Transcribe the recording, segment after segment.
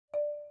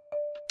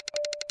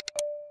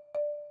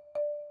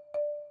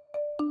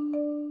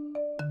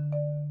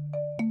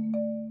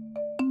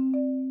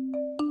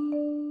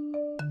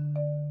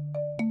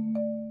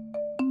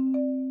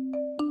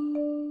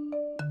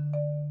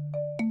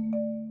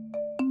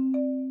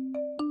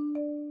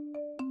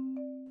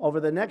Over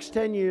the next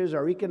 10 years,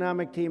 our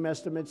economic team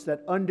estimates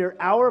that under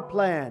our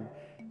plan,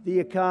 the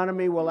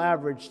economy will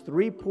average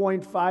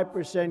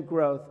 3.5%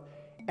 growth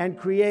and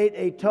create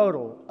a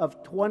total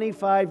of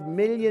 25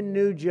 million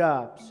new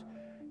jobs.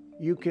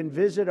 You can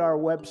visit our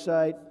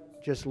website.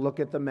 Just look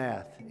at the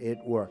math. It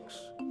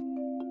works.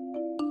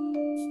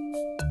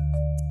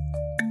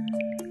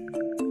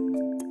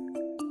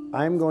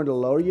 I'm going to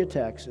lower your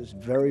taxes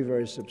very,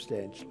 very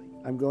substantially.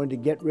 I'm going to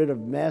get rid of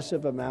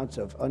massive amounts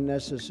of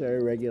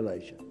unnecessary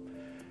regulation.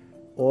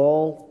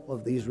 All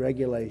of these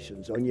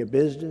regulations on your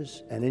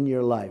business and in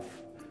your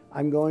life.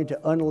 I'm going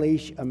to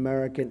unleash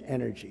American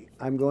energy.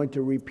 I'm going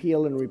to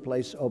repeal and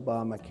replace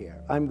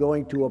Obamacare. I'm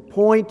going to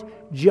appoint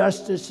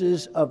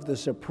justices of the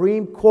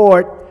Supreme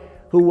Court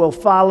who will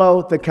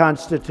follow the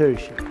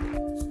Constitution.